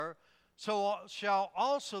so shall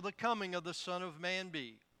also the coming of the Son of Man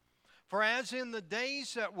be. For as in the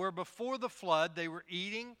days that were before the flood, they were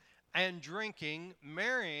eating and drinking,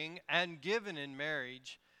 marrying and given in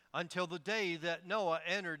marriage, until the day that Noah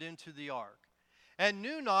entered into the ark, and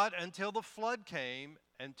knew not until the flood came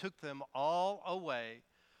and took them all away.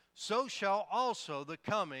 So shall also the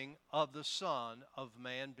coming of the Son of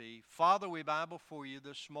Man be. Father, we bow before you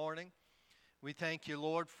this morning. We thank you,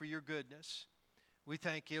 Lord, for your goodness. We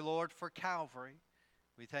thank you, Lord, for Calvary.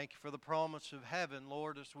 We thank you for the promise of heaven,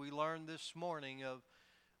 Lord, as we learned this morning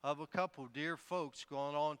of a couple dear folks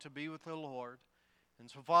going on to be with the Lord. And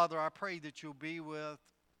so, Father, I pray that you'll be with,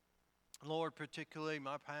 Lord, particularly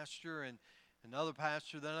my pastor and another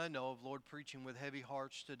pastor that I know of, Lord, preaching with heavy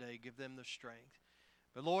hearts today. Give them the strength.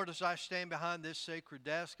 But, Lord, as I stand behind this sacred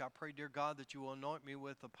desk, I pray, dear God, that you will anoint me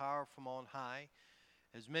with the power from on high.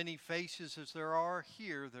 As many faces as there are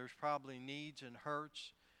here, there's probably needs and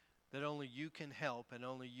hurts that only you can help and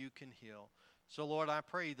only you can heal. So, Lord, I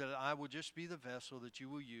pray that I will just be the vessel that you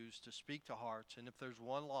will use to speak to hearts. And if there's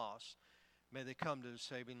one lost, may they come to the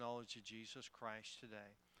saving knowledge of Jesus Christ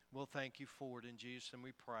today. We'll thank you for it in Jesus' name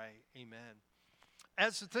we pray. Amen.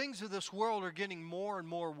 As the things of this world are getting more and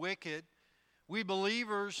more wicked, we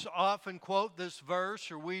believers often quote this verse,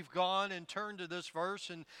 or we've gone and turned to this verse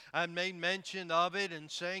and made mention of it and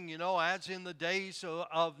saying, you know, as in the days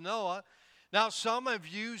of Noah. Now, some have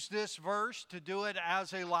used this verse to do it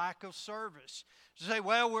as a lack of service. To say,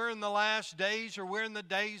 well, we're in the last days, or we're in the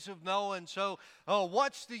days of Noah, and so,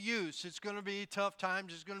 what's the use? It's going to be tough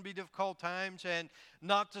times, it's going to be difficult times, and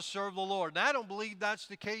not to serve the Lord. And I don't believe that's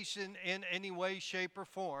the case in any way, shape, or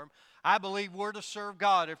form. I believe we're to serve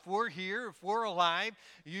God. If we're here, if we're alive,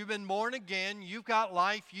 you've been born again, you've got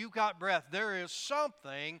life, you've got breath. There is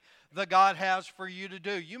something that God has for you to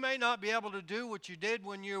do. You may not be able to do what you did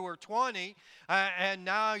when you were 20 and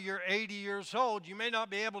now you're 80 years old. You may not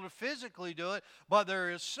be able to physically do it, but there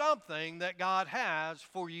is something that God has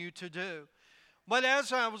for you to do. But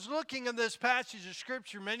as I was looking at this passage of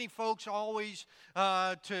Scripture, many folks always,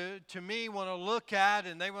 to me, want to look at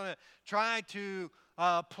and they want to try to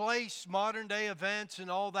place modern day events and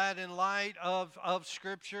all that in light of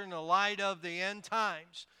Scripture, in the light of the end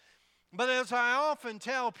times. But as I often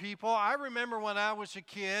tell people, I remember when I was a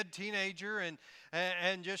kid, teenager,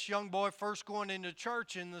 and just young boy first going into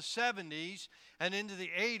church in the 70s and into the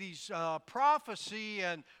 80s, prophecy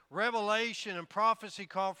and revelation and prophecy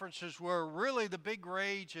conferences were really the big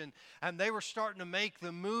rage, and they were starting to make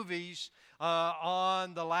the movies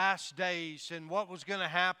on the last days and what was going to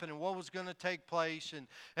happen and what was going to take place.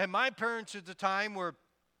 And my parents at the time were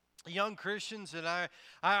young Christians, and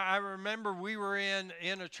I remember we were in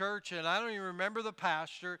a church, and I don't even remember the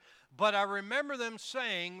pastor, but I remember them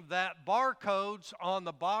saying that barcodes on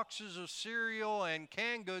the boxes of cereal and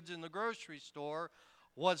canned goods in the grocery store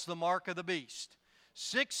was the mark of the beast.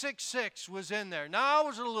 666 was in there. Now, I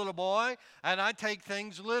was a little boy, and I take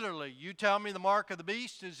things literally. You tell me the mark of the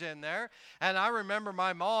beast is in there. And I remember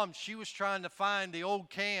my mom, she was trying to find the old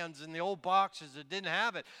cans and the old boxes that didn't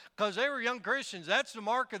have it. Because they were young Christians. That's the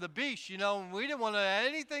mark of the beast, you know. And we didn't want to have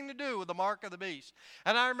anything to do with the mark of the beast.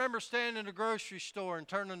 And I remember standing in the grocery store and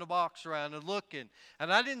turning the box around and looking.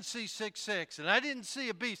 And I didn't see 66, and I didn't see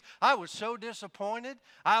a beast. I was so disappointed.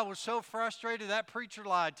 I was so frustrated. That preacher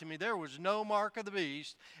lied to me. There was no mark of the beast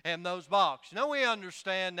and those boxes. Now we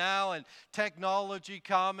understand now, and technology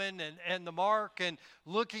coming and the mark and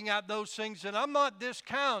looking at those things, and I'm not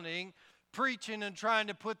discounting preaching and trying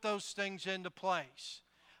to put those things into place.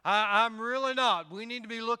 I'm really not. We need to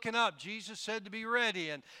be looking up. Jesus said to be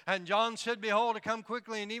ready, and John said, behold, to come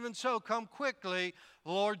quickly, and even so, come quickly,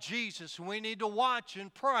 Lord Jesus. And we need to watch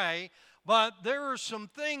and pray. But there are some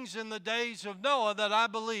things in the days of Noah that I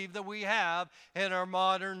believe that we have in our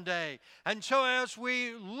modern day. And so as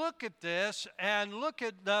we look at this and look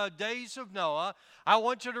at the days of Noah, I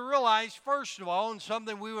want you to realize, first of all, and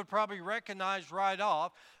something we would probably recognize right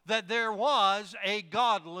off, that there was a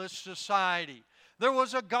godless society. There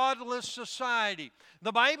was a godless society.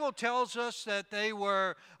 The Bible tells us that they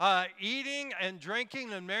were eating and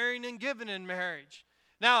drinking and marrying and giving in marriage.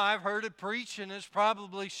 Now, I've heard it preached, and it's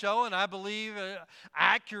probably so, and I believe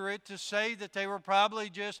accurate to say that they were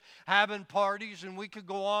probably just having parties, and we could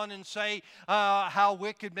go on and say how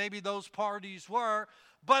wicked maybe those parties were.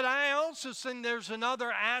 But I also think there's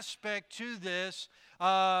another aspect to this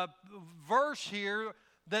verse here,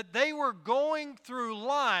 that they were going through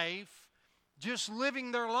life just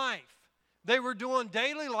living their life. They were doing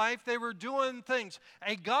daily life. They were doing things.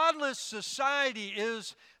 A godless society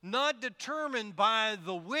is not determined by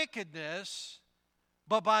the wickedness,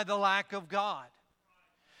 but by the lack of God.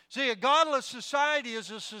 See, a godless society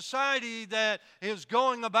is a society that is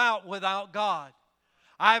going about without God.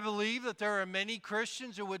 I believe that there are many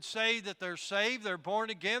Christians who would say that they're saved, they're born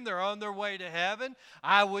again, they're on their way to heaven.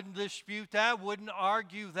 I wouldn't dispute that, wouldn't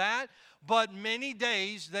argue that. But many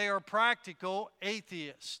days they are practical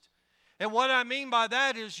atheists. And what I mean by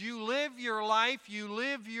that is you live your life, you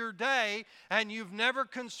live your day, and you've never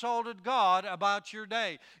consulted God about your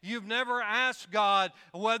day. You've never asked God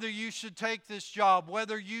whether you should take this job,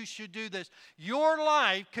 whether you should do this. Your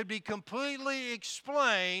life could be completely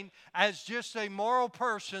explained as just a moral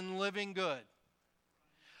person living good.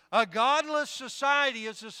 A godless society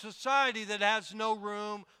is a society that has no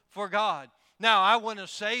room for God. Now, I want to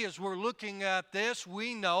say, as we're looking at this,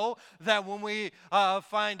 we know that when we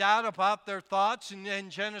find out about their thoughts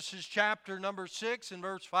in Genesis chapter number 6 and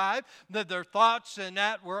verse 5, that their thoughts in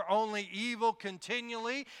that were only evil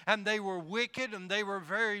continually, and they were wicked, and they were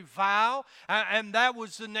very vile, and that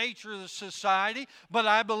was the nature of the society. But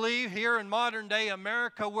I believe here in modern day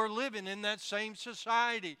America, we're living in that same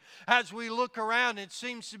society. As we look around, it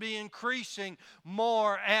seems to be increasing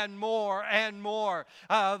more and more and more.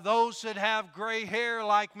 Those that have gray hair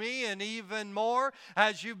like me, and even more,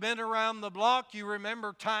 as you've been around the block, you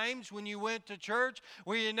remember times when you went to church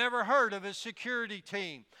where you never heard of a security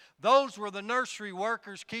team. Those were the nursery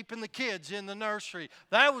workers keeping the kids in the nursery.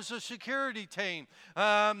 That was a security team.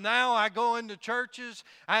 Now I go into churches,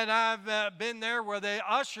 and I've been there where the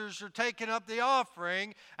ushers are taking up the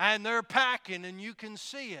offering, and they're packing, and you can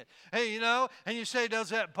see it. Hey, and you say, does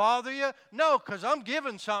that bother you? No, because I'm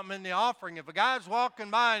giving something in the offering. If a guy's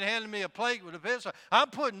walking by and handing me a plate with a biscuit, I'm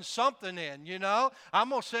putting something in, I'm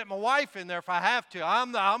going to set my wife in there if I have to.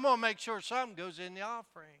 I'm going to make sure something goes in the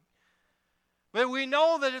offering. But we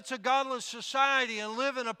know that it's a godless society and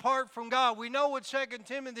living apart from God. We know what 2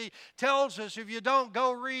 Timothy tells us. If you don't,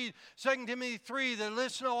 go read 2 Timothy 3, that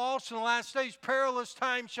listen also in the last days, perilous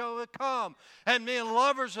times shall come, and men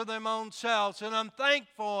lovers of their own selves, and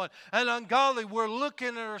unthankful and ungodly. We're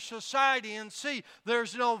looking at our society and see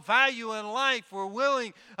there's no value in life. We're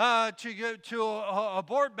willing to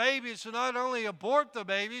abort babies, and not only abort the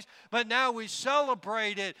babies, but now we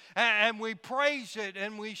celebrate it, and we praise it,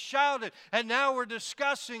 and we shout it, and now we're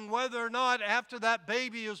discussing whether or not after that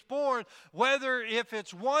baby is born, whether if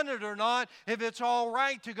it's wanted or not, if it's all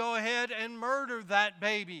right to go ahead and murder that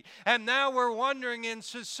baby. And now we're wondering in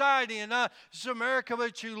society, and not just America,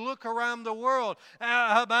 but you look around the world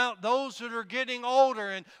about those that are getting older,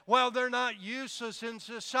 and well, they're not useless in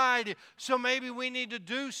society, so maybe we need to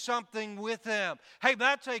do something with them. Hey,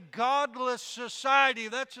 that's a godless society.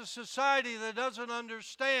 That's a society that doesn't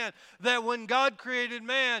understand that when God created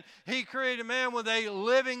man, He created man with a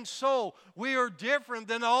living soul. We are different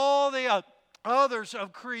than all the others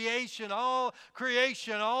of creation, all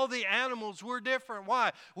the animals. We're different.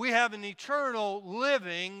 Why? We have an eternal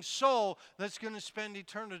living soul that's going to spend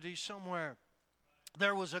eternity somewhere.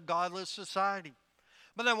 There was a godless society.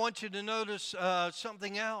 But I want you to notice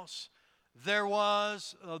something else. There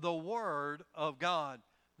was the Word of God.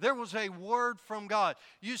 There was a word from God.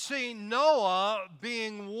 You see, Noah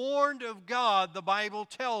being warned of God, the Bible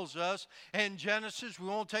tells us in Genesis. We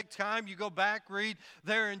won't take time. You go back, read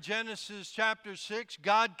there in Genesis chapter 6.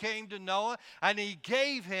 God came to Noah and He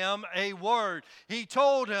gave him a word. He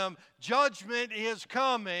told him, judgment is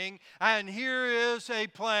coming, and here is a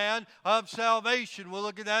plan of salvation. We'll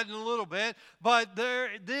look at that in a little bit. But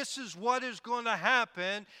this is what is going to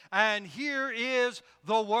happen, and here is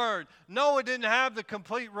the word. Noah didn't have the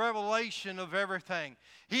complete revelation of everything.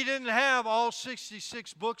 He didn't have all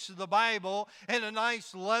 66 books of the Bible in a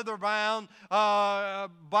nice leather-bound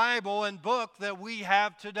Bible and book that we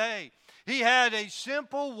have today. He had a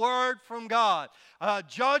simple word from God.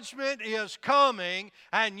 Judgment is coming,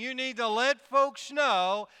 and you need to let folks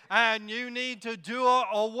know, and you need to do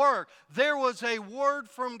a work. There was a word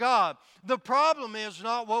from God. The problem is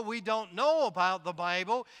not what we don't know about the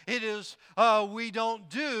Bible. It is we don't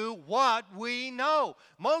do what we know.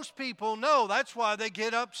 Most people know. That's why they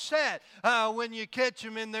get upset when you catch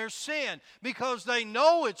them in their sin, because they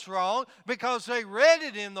know it's wrong, because they read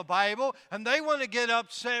it in the Bible, and they want to get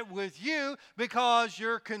upset with you because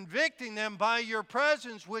you're convicting them by your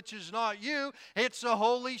presence, which is not you. It's the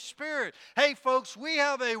Holy Spirit. Hey, folks, we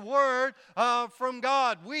have a word from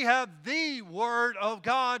God. We have the Word of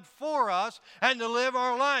God for us and to live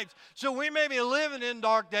our lives. So we may be living in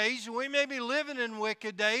dark days, and we may be living in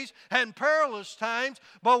wicked days and perilous times,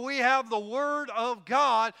 but we have the Word of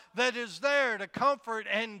God that is there to comfort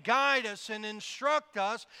and guide us and instruct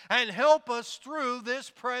us and help us through this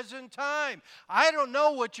present time. I don't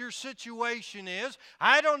know what your situation is.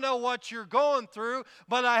 I don't know what you're going through. through,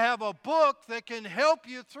 but I have a book that can help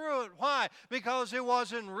you through it. Why? Because it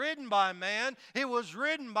wasn't written by man. It was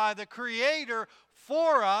written by the Creator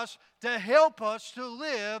for us to help us to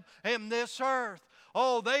live in this earth.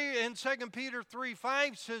 Oh, they in 2 Peter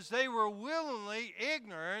 3:5 says they were willingly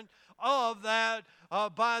ignorant of that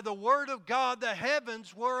by the word of God the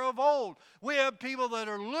heavens were of old. We have people that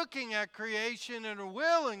are looking at creation and are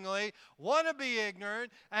willingly want to be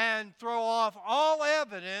ignorant and throw off all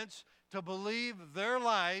evidence to believe their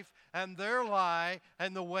life and their lie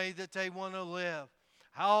and the way that they want to live.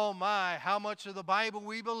 Oh my, how much of the Bible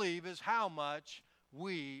we believe is how much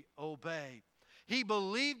we obey. He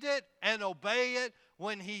believed it and obeyed it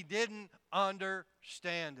when he didn't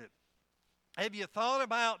understand it. Have you thought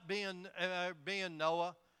about being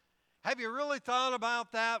Noah? Have you really thought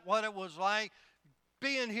about that, what it was like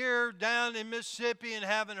being here down in Mississippi and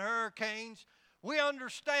having hurricanes? We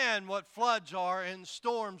understand what floods are and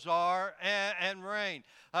storms are and rain.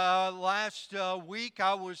 Last week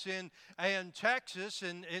I was in Texas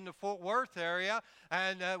in the Fort Worth area,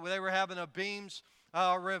 and they were having a Beams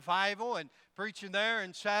revival and preaching there,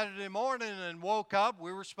 and Saturday morning and woke up.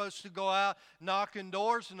 We were supposed to go out knocking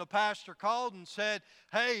doors, and the pastor called and said,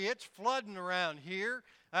 "Hey, it's flooding around here."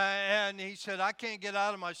 And he said, "I can't get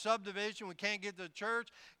out of my subdivision. We can't get to the church,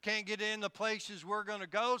 can't get in the places we're going to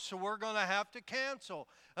go, so we're going to have to cancel."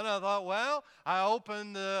 And I thought, well, I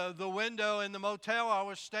opened the window in the motel I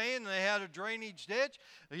was staying, and they had a drainage ditch.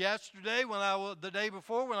 Yesterday, the day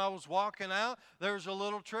before, when I was walking out, there was a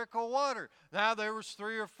little trickle of water. Now there was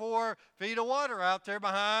 3 or 4 feet of water out there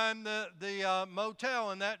behind the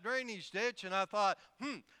motel in that drainage ditch, and I thought,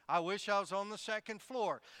 I wish I was on the second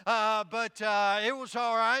floor. But it was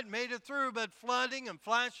all right, made it through. But flooding and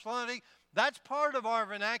flash flooding, that's part of our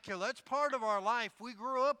vernacular. That's part of our life. We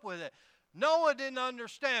grew up with it. Noah didn't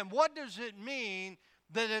understand. What does it mean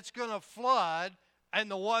that it's going to flood and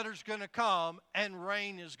the water's going to come and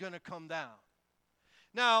rain is going to come down?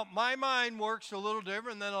 Now, my mind works a little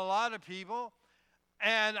different than a lot of people.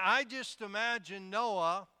 And I just imagine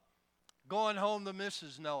Noah going home to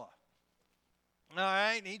Mrs. Noah. All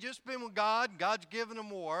right, he just been with God. God's given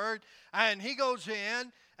him a word. And he goes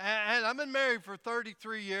in, and I've been married for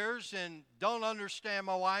 33 years and don't understand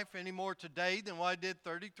my wife any more today than what I did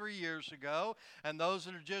 33 years ago. And those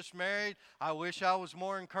that are just married, I wish I was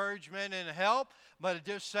more encouragement and help. But I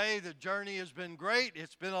just say the journey has been great.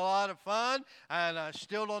 It's been a lot of fun. And I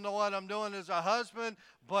still don't know what I'm doing as a husband,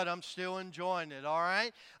 but I'm still enjoying it, all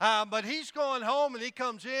right? But he's going home, and he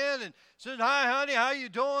comes in and says, "Hi, honey, how you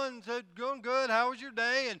doing?" Said, "Doing good. How was your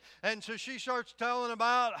day?" And so she starts telling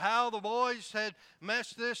about how the boys had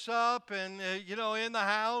messed this up and, in the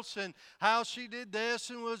house, and how she did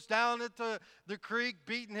this and was down at the creek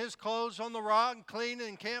beating his clothes on the rock and cleaning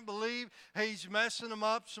and can't believe he's messing them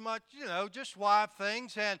up so much, just wife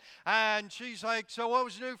things. And she's like, "So what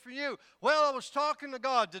was new for you?" "Well, I was talking to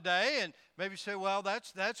God today." And maybe say, "Well,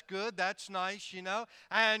 that's good. That's nice,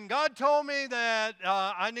 And God told me that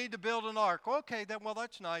I need to build an ark." "Okay,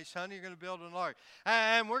 that's nice, honey. You're going to build an ark.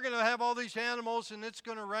 And we're going to have all these animals, and it's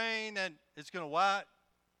going to rain, and it's going to what?"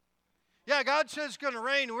 "Yeah, God says it's going to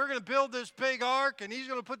rain, and we're going to build this big ark, and he's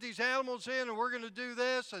going to put these animals in, and we're going to do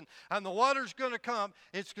this, and the water's going to come."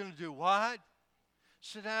 "It's going to do what?"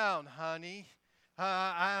 "Sit down, honey.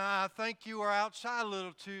 I think you were outside a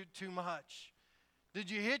little too much. Did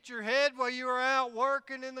you hit your head while you were out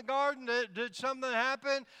working in the garden? Did something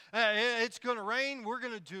happen? It's going to rain. We're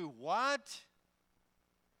going to do what?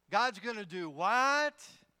 God's going to do what?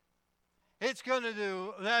 It's going to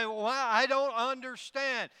do that. I don't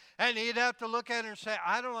understand." And he'd have to look at her and say,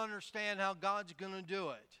 "I don't understand how God's going to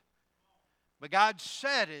do it. But God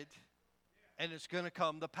said it, and it's going to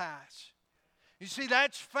come to pass." You see,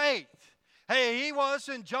 that's faith. Hey, he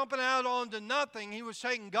wasn't jumping out onto nothing. He was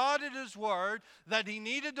taking God at his word that he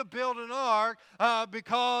needed to build an ark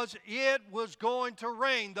because it was going to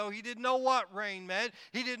rain. Though he didn't know what rain meant.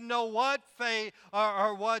 He didn't know what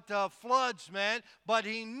what floods meant. But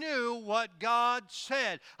he knew what God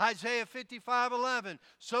said. Isaiah 55:11.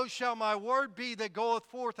 "So shall my word be that goeth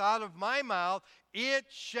forth out of my mouth.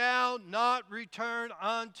 It shall not return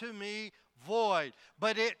unto me void,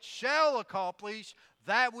 but it shall accomplish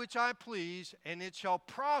that which I please, and it shall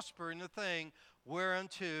prosper in the thing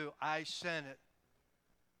whereunto I sent it."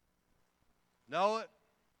 Know it?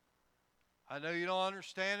 I know you don't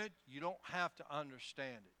understand it. You don't have to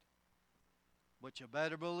understand it. But you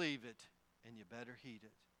better believe it, and you better heed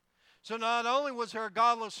it. So not only was there a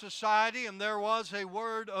godless society, and there was a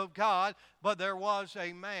word of God, but there was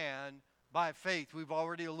a man by faith. We've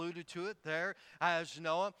already alluded to it there as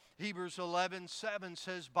Noah. Hebrews 11:7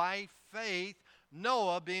 says, "By faith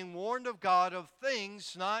Noah, being warned of God of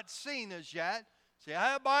things not seen as yet. See, I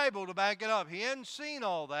have a Bible to back it up. He hadn't seen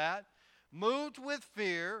all that. Moved with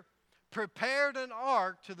fear, prepared an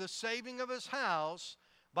ark to the saving of his house,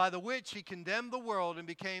 by the which he condemned the world and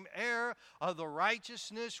became heir of the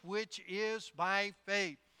righteousness which is by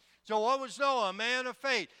faith. So what was Noah? A man of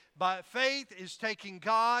faith. But faith is taking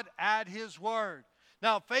God at his word.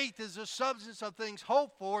 Now, faith is the substance of things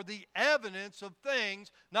hoped for, the evidence of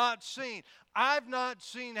things not seen. I've not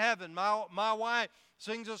seen heaven. My wife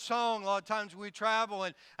sings a song a lot of times we travel,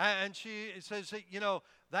 and she says that,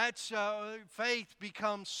 that's faith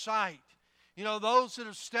becomes sight. Those that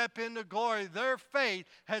have stepped into glory, their faith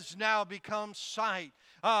has now become sight.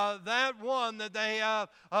 That one that they have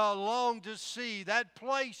longed to see, that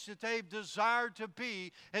place that they've desired to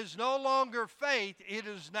be, is no longer faith, it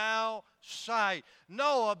is now sight.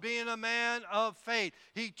 Noah, being a man of faith,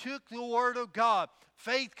 he took the word of God.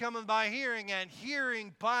 Faith coming by hearing, and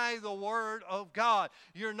hearing by the word of God.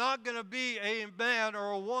 You're not going to be a man or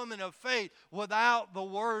a woman of faith without the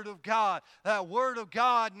word of God. That word of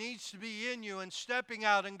God needs to be in you and stepping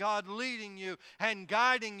out, and God leading you and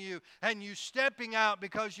guiding you, and you stepping out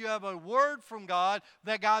because you have a word from God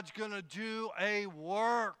that God's going to do a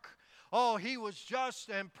work. Oh, he was just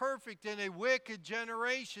and perfect in a wicked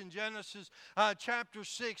generation. Genesis chapter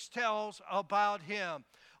 6 tells about him.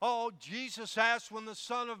 Oh, Jesus asked, when the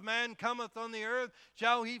Son of Man cometh on the earth,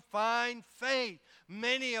 shall he find faith?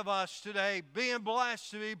 Many of us today, being blessed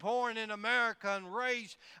to be born in America and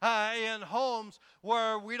raised in homes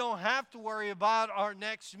where we don't have to worry about our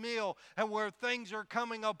next meal and where things are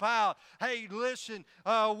coming about. Hey, listen,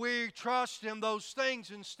 we trust in those things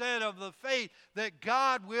instead of the faith that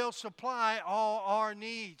God will supply all our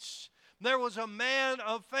needs. There was a man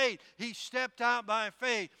of faith. He stepped out by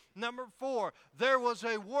faith. Number 4, there was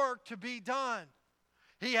a work to be done.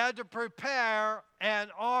 He had to prepare an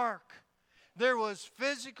ark. There was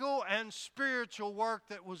physical and spiritual work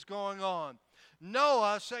that was going on.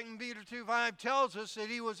 Noah, 2 Peter 2:5 tells us that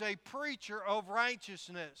he was a preacher of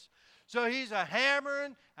righteousness. So he's a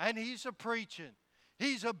hammering and he's a preaching.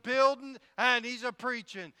 He's a building and he's a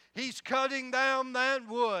preaching. He's cutting down that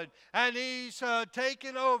wood and he's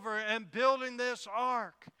taking over and building this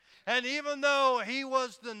ark. And even though he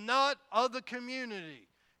was the nut of the community,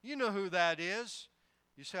 you know who that is.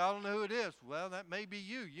 You say, I don't know who it is. Well, that may be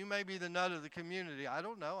you. You may be the nut of the community. I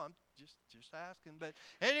don't know. I'm just asking. But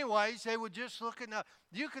anyways, they were just looking up.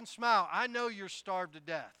 You can smile. I know you're starved to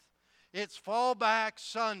death. It's Fallback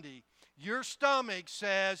Sunday. Your stomach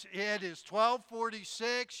says it is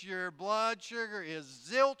 12:46. Your blood sugar is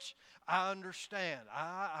zilch. I understand.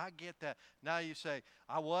 I get that. Now you say,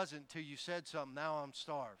 I wasn't until you said something. Now I'm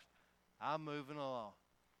starved. I'm moving along.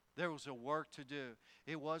 There was a work to do.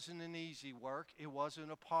 It wasn't an easy work. It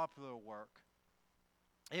wasn't a popular work.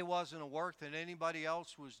 It wasn't a work that anybody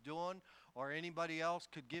else was doing or anybody else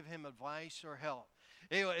could give him advice or help.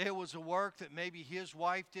 It was a work that maybe his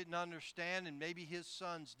wife didn't understand and maybe his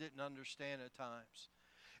sons didn't understand at times.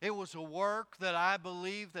 It was a work that I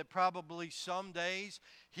believe that probably some days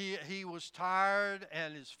he was tired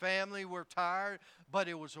and his family were tired, but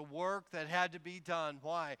it was a work that had to be done.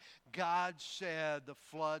 Why? God said the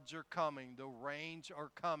floods are coming, the rains are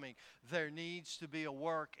coming. There needs to be a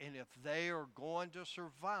work, and if they are going to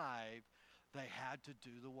survive, they had to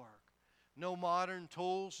do the work. No modern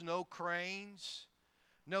tools, no cranes.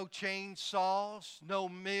 No chainsaws, no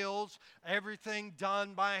mills, everything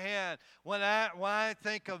done by hand. When I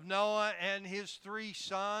think of Noah and his 3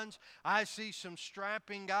 sons, I see some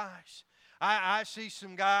strapping guys. I see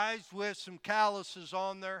some guys with some calluses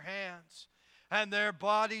on their hands and their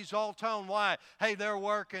bodies all toned. Why? Hey, they're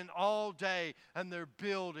working all day and they're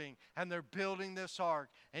building this ark.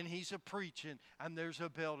 And he's a preaching and there's a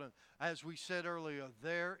building. As we said earlier,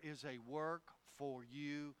 there is a work for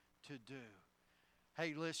you to do.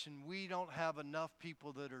 Hey, listen, we don't have enough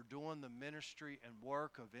people that are doing the ministry and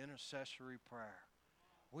work of intercessory prayer.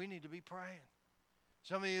 We need to be praying.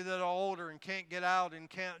 Some of you that are older and can't get out and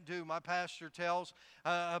can't do. My pastor tells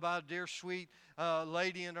about a dear sweet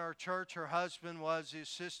lady in our church. Her husband was the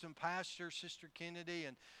assistant pastor, Sister Kennedy,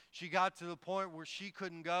 and she got to the point where she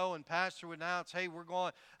couldn't go, and pastor would announce, hey, we're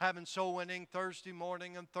going having soul winning Thursday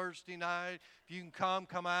morning and Thursday night. If you can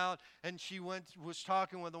come out. And she was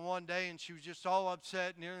talking with him one day, and she was just all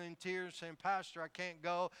upset, nearly in tears, saying, Pastor, I can't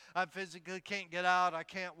go. I physically can't get out. I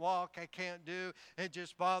can't walk. I can't do. It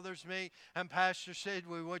just bothers me. And pastor said,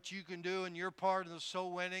 well, what you can do, and you're part of the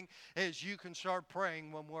soul winning, is you can start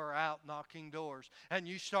praying when we're out knocking doors. And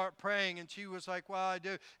you start praying, and she was like, well, I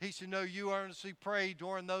do. He said, no, you earnestly pray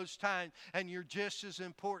during those those times, and you're just as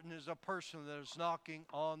important as a person that is knocking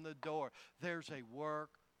on the door. There's a work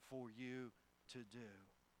for you to do.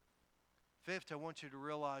 Fifth, I want you to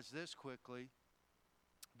realize this quickly,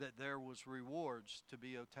 that there was rewards to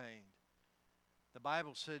be obtained. The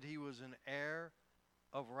Bible said he was an heir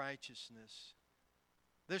of righteousness.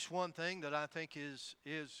 This one thing that I think is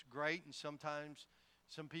great, and sometimes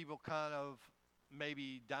some people kind of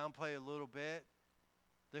maybe downplay a little bit,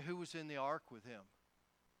 that who was in the ark with him?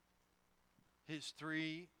 His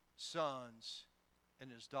 3 sons and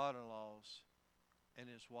his daughter-in-laws and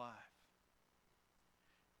his wife.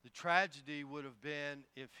 The tragedy would have been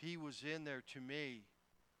if he was in there to me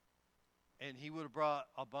and he would have brought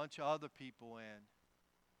a bunch of other people in,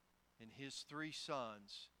 and his 3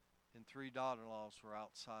 sons and 3 daughter-in-laws were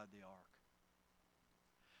outside the ark.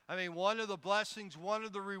 I mean, one of the blessings, one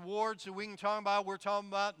of the rewards that we can talk about, we're talking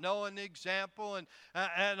about Noah and the example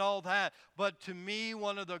and all that. But to me,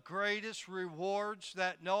 one of the greatest rewards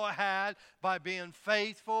that Noah had by being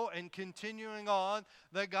faithful and continuing on,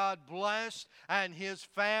 that God blessed, and his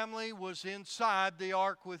family was inside the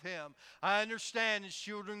ark with him. I understand as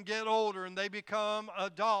children get older and they become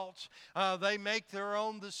adults, they make their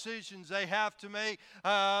own decisions. They have to make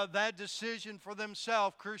that decision for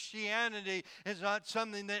themselves. Christianity is not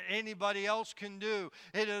something that anybody else can do.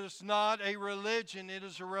 It is not a religion. It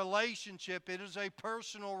is a relationship. It is a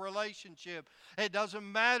personal relationship. It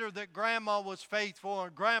doesn't matter that grandma was faithful or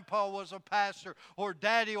grandpa was a pastor or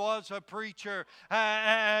daddy was a preacher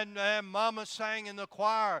and mama sang in the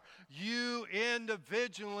choir. You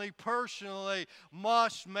individually, personally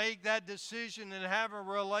must make that decision and have a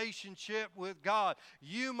relationship with God.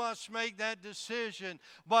 You must make that decision.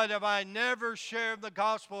 But if I never share the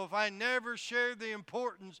gospel, if I never share the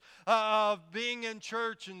importance of being in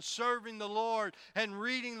church and serving the Lord and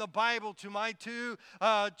reading the Bible to my 2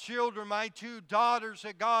 children, my 2 daughters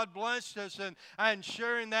that God blessed us, and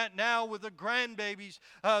sharing that now with the grandbabies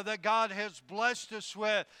that God has blessed us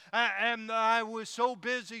with. And I was so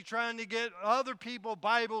busy trying to get other people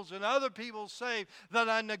Bibles and other people saved that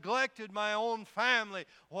I neglected my own family.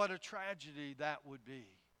 What a tragedy that would be.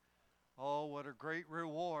 Oh, what a great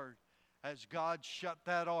reward as God shut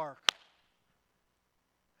that ark.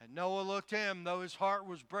 And Noah looked at him, though his heart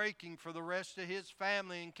was breaking for the rest of his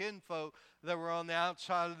family and kinfolk that were on the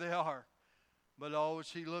outside of the ark. But always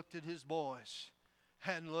he looked at his boys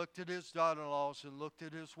and looked at his daughter-in-laws and looked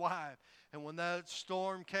at his wife. And when that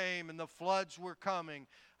storm came and the floods were coming,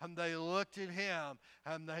 and they looked at him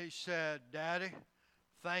and they said, Daddy,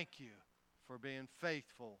 thank you for being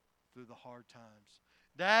faithful through the hard times.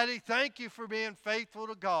 Daddy, thank you for being faithful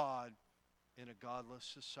to God in a godless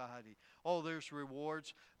society. Oh, there's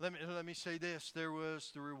rewards. Let me say this. There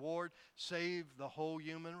was the reward, save the whole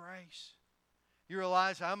human race. You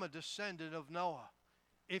realize I'm a descendant of Noah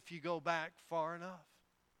if you go back far enough.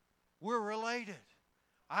 We're related.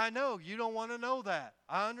 I know you don't want to know that.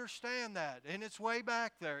 I understand that. And it's way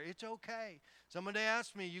back there. It's okay. Somebody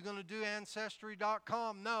asked me, you going to do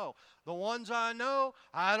Ancestry.com? No. The ones I know,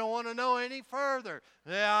 I don't want to know any further.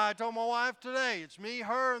 Yeah, I told my wife today, it's me,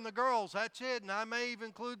 her, and the girls. That's it. And I may even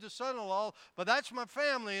include the son-in-law. But that's my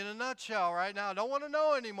family in a nutshell right now. I don't want to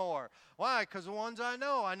know anymore. Why? Because the ones I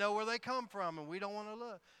know where they come from, and we don't want to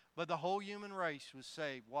look. But the whole human race was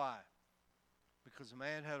saved. Why? Because a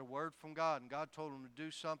man had a word from God, and God told him to do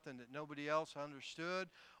something that nobody else understood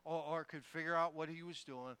or could figure out what he was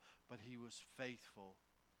doing, but he was faithful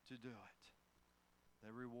to do it.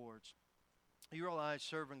 The rewards. You realize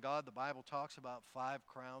serving God, the Bible talks about 5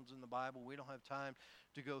 crowns in the Bible. We don't have time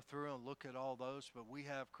to go through and look at all those, but we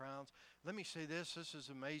have crowns. Let me say this. This is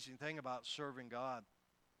an amazing thing about serving God.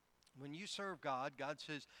 When you serve God, God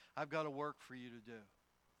says, I've got a work for you to do.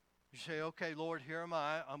 You say, okay, Lord, here am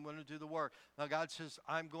I. I'm going to do the work. Now, God says,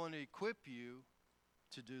 I'm going to equip you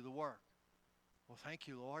to do the work. Well, thank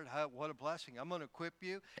you, Lord. What a blessing. I'm going to equip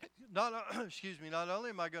you. Not only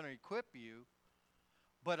am I going to equip you,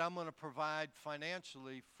 but I'm going to provide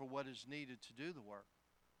financially for what is needed to do the work.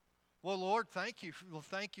 Well, Lord, thank you. Well,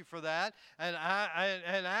 thank you for that. And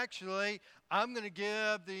actually, I'm going to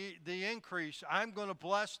give the increase. I'm going to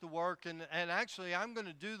bless the work, and actually, I'm going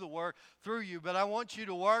to do the work through you. But I want you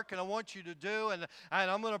to work, and I want you to do, and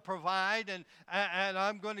I'm going to provide, and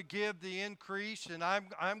I'm going to give the increase, and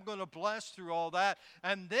I'm going to bless through all that.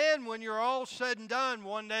 And then when you're all said and done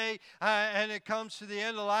one day, and it comes to the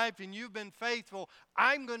end of life, and you've been faithful,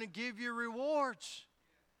 I'm going to give you rewards.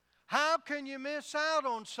 How can you miss out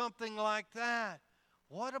on something like that?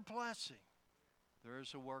 What a blessing. There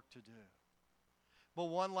is a work to do. But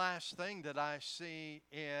one last thing that I see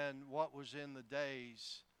in what was in the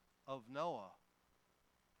days of Noah,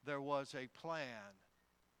 there was a plan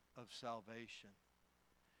of salvation.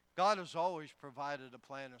 God has always provided a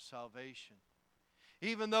plan of salvation.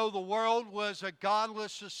 Even though the world was a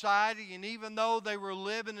godless society, and even though they were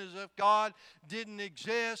living as if God didn't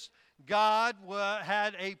exist, God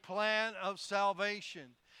had a plan of salvation.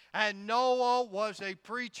 And Noah was a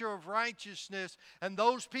preacher of righteousness, and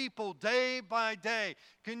those people day by day.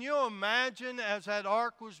 Can you imagine as that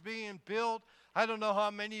ark was being built? I don't know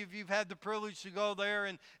how many of you have had the privilege to go there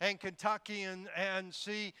in Kentucky and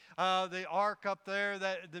see the ark up there,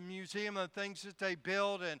 the museum and things that they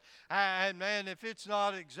build. And man, if it's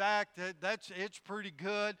not exact, it's pretty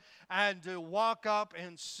good. And to walk up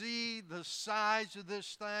and see the size of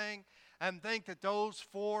this thing and think that those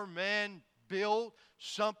four men built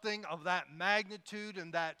something of that magnitude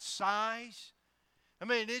and that size. I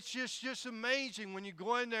mean, it's just amazing when you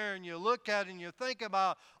go in there and you look at it and you think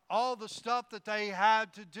about all the stuff that they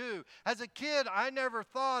had to do. As a kid, I never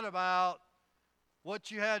thought about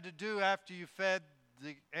what you had to do after you fed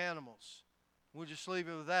the animals. We'll just leave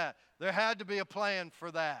it with that. There had to be a plan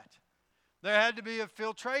for that. There had to be a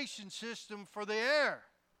filtration system for the air.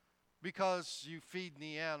 Because you feed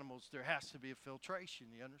the animals, there has to be a filtration,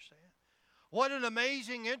 you understand? What an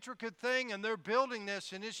amazing, intricate thing, and they're building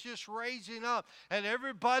this, and it's just raising up. And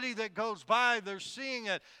everybody that goes by, they're seeing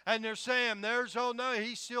it, and they're saying, oh no,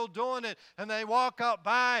 he's still doing it. And they walk up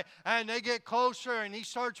by, and they get closer, and he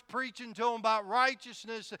starts preaching to them about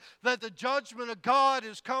righteousness, that the judgment of God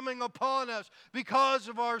is coming upon us because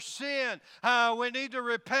of our sin. We need to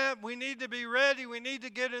repent. We need to be ready. We need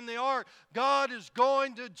to get in the ark. God is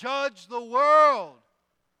going to judge the world.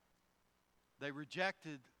 They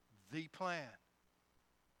rejected the plan.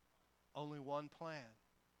 Only one plan.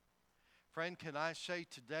 Friend, can I say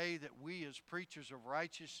today that we as preachers of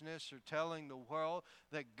righteousness are telling the world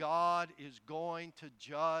that God is going to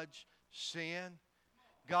judge sin?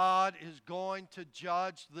 God is going to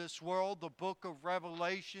judge this world. The book of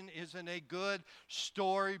Revelation isn't a good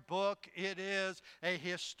story book. It is a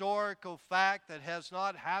historical fact that has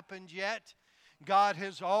not happened yet. God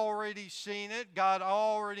has already seen it. God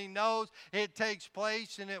already knows it takes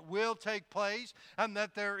place and it will take place, and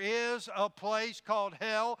that there is a place called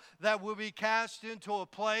hell that will be cast into a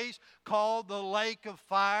place called the lake of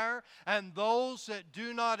fire. And those that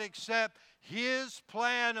do not accept His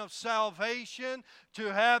plan of salvation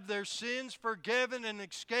to have their sins forgiven and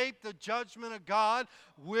escape the judgment of God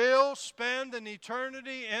will spend an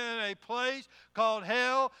eternity in a place called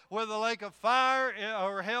hell, where the lake of fire,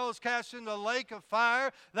 or hell is cast into the lake of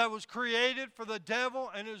fire that was created for the devil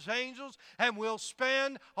and his angels, and will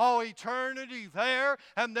spend all eternity there.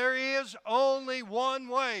 And there is only one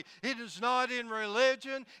way. It is not in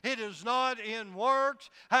religion. It is not in works.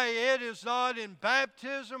 Hey, it is not in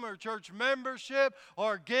baptism or church membership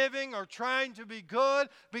or giving or trying to be good,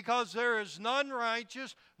 because there is none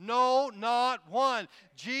righteous, no, not one.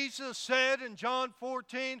 Jesus said in John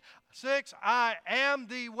 14:6, I am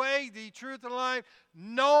the way, the truth, and life.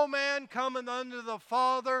 No man cometh unto the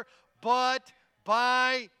Father but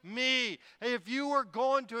by me. If you were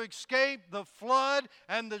going to escape the flood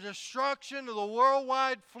and the destruction of the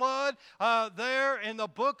worldwide flood there in the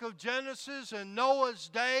book of Genesis in Noah's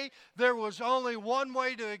day, there was only one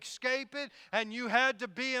way to escape it, and you had to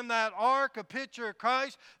be in that ark, a picture of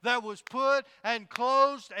Christ that was put and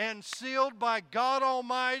closed and sealed by God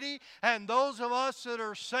Almighty. And those of us that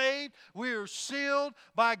are saved, we are sealed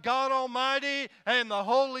by God Almighty and the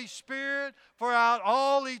Holy Spirit throughout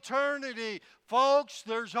all eternity. Folks,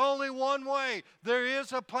 there's only one way. There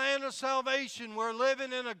is a plan of salvation. We're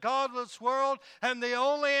living in a godless world, and the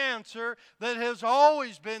only answer that has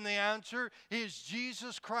always been the answer is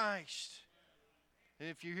Jesus Christ. And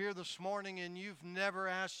if you're here this morning and you've never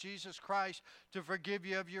asked Jesus Christ to forgive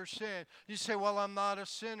you of your sin, you say, well, I'm not a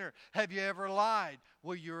sinner. Have you ever lied?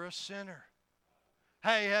 Well, you're a sinner.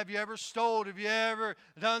 Hey, have you ever stolen? Have you ever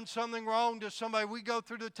done something wrong to somebody? We go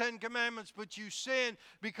through the 10 Commandments, but you sin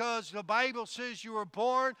because the Bible says you were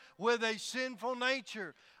born with a sinful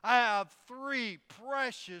nature. I have 3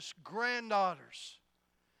 precious granddaughters.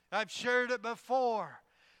 I've shared it before,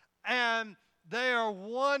 and they are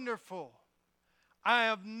wonderful. I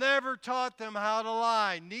have never taught them how to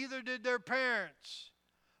lie. Neither did their parents.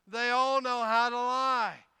 They all know how to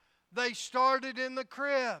lie. They started in the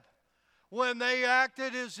crib, when they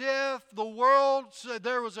acted as if the world said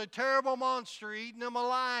there was a terrible monster eating them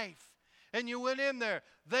alive. And you went in there.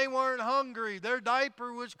 They weren't hungry. Their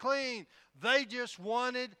diaper was clean. They just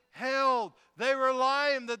wanted held. They were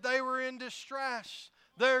lying that they were in distress.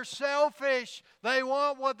 They're selfish. They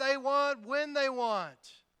want what they want when they want.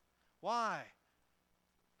 Why?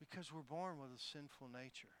 Because we're born with a sinful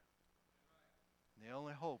nature. And the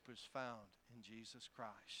only hope is found in Jesus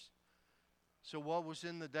Christ. So what was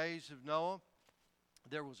in the days of Noah?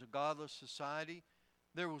 There was a godless society.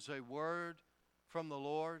 There was a word from the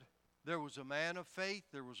Lord. There was a man of faith.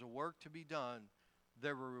 There was a work to be done.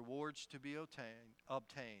 There were rewards to be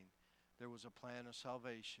obtained. There was a plan of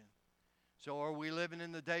salvation. So are we living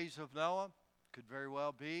in the days of Noah? Could very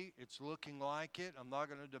well be. It's looking like it. I'm not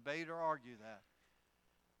going to debate or argue that.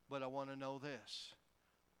 But I want to know this.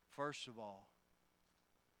 First of all,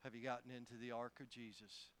 have you gotten into the ark of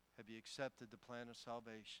Jesus? Have you accepted the plan of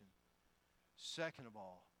salvation? Second of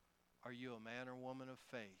all, are you a man or woman of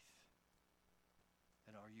faith?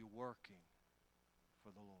 And are you working for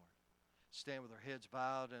the Lord? Stand with our heads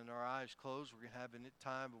bowed and our eyes closed. We're going to have a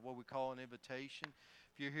time of what we call an invitation.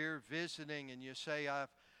 If you're here visiting and you say,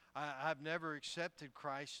 I've never accepted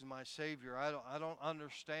Christ as my Savior, I don't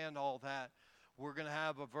understand all that, we're going to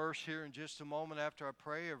have a verse here in just a moment after I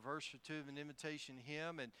pray, a verse or two of an invitation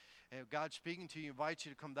hymn. And if God's speaking to you, invite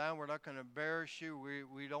you to come down. We're not going to embarrass you.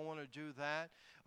 We don't want to do that.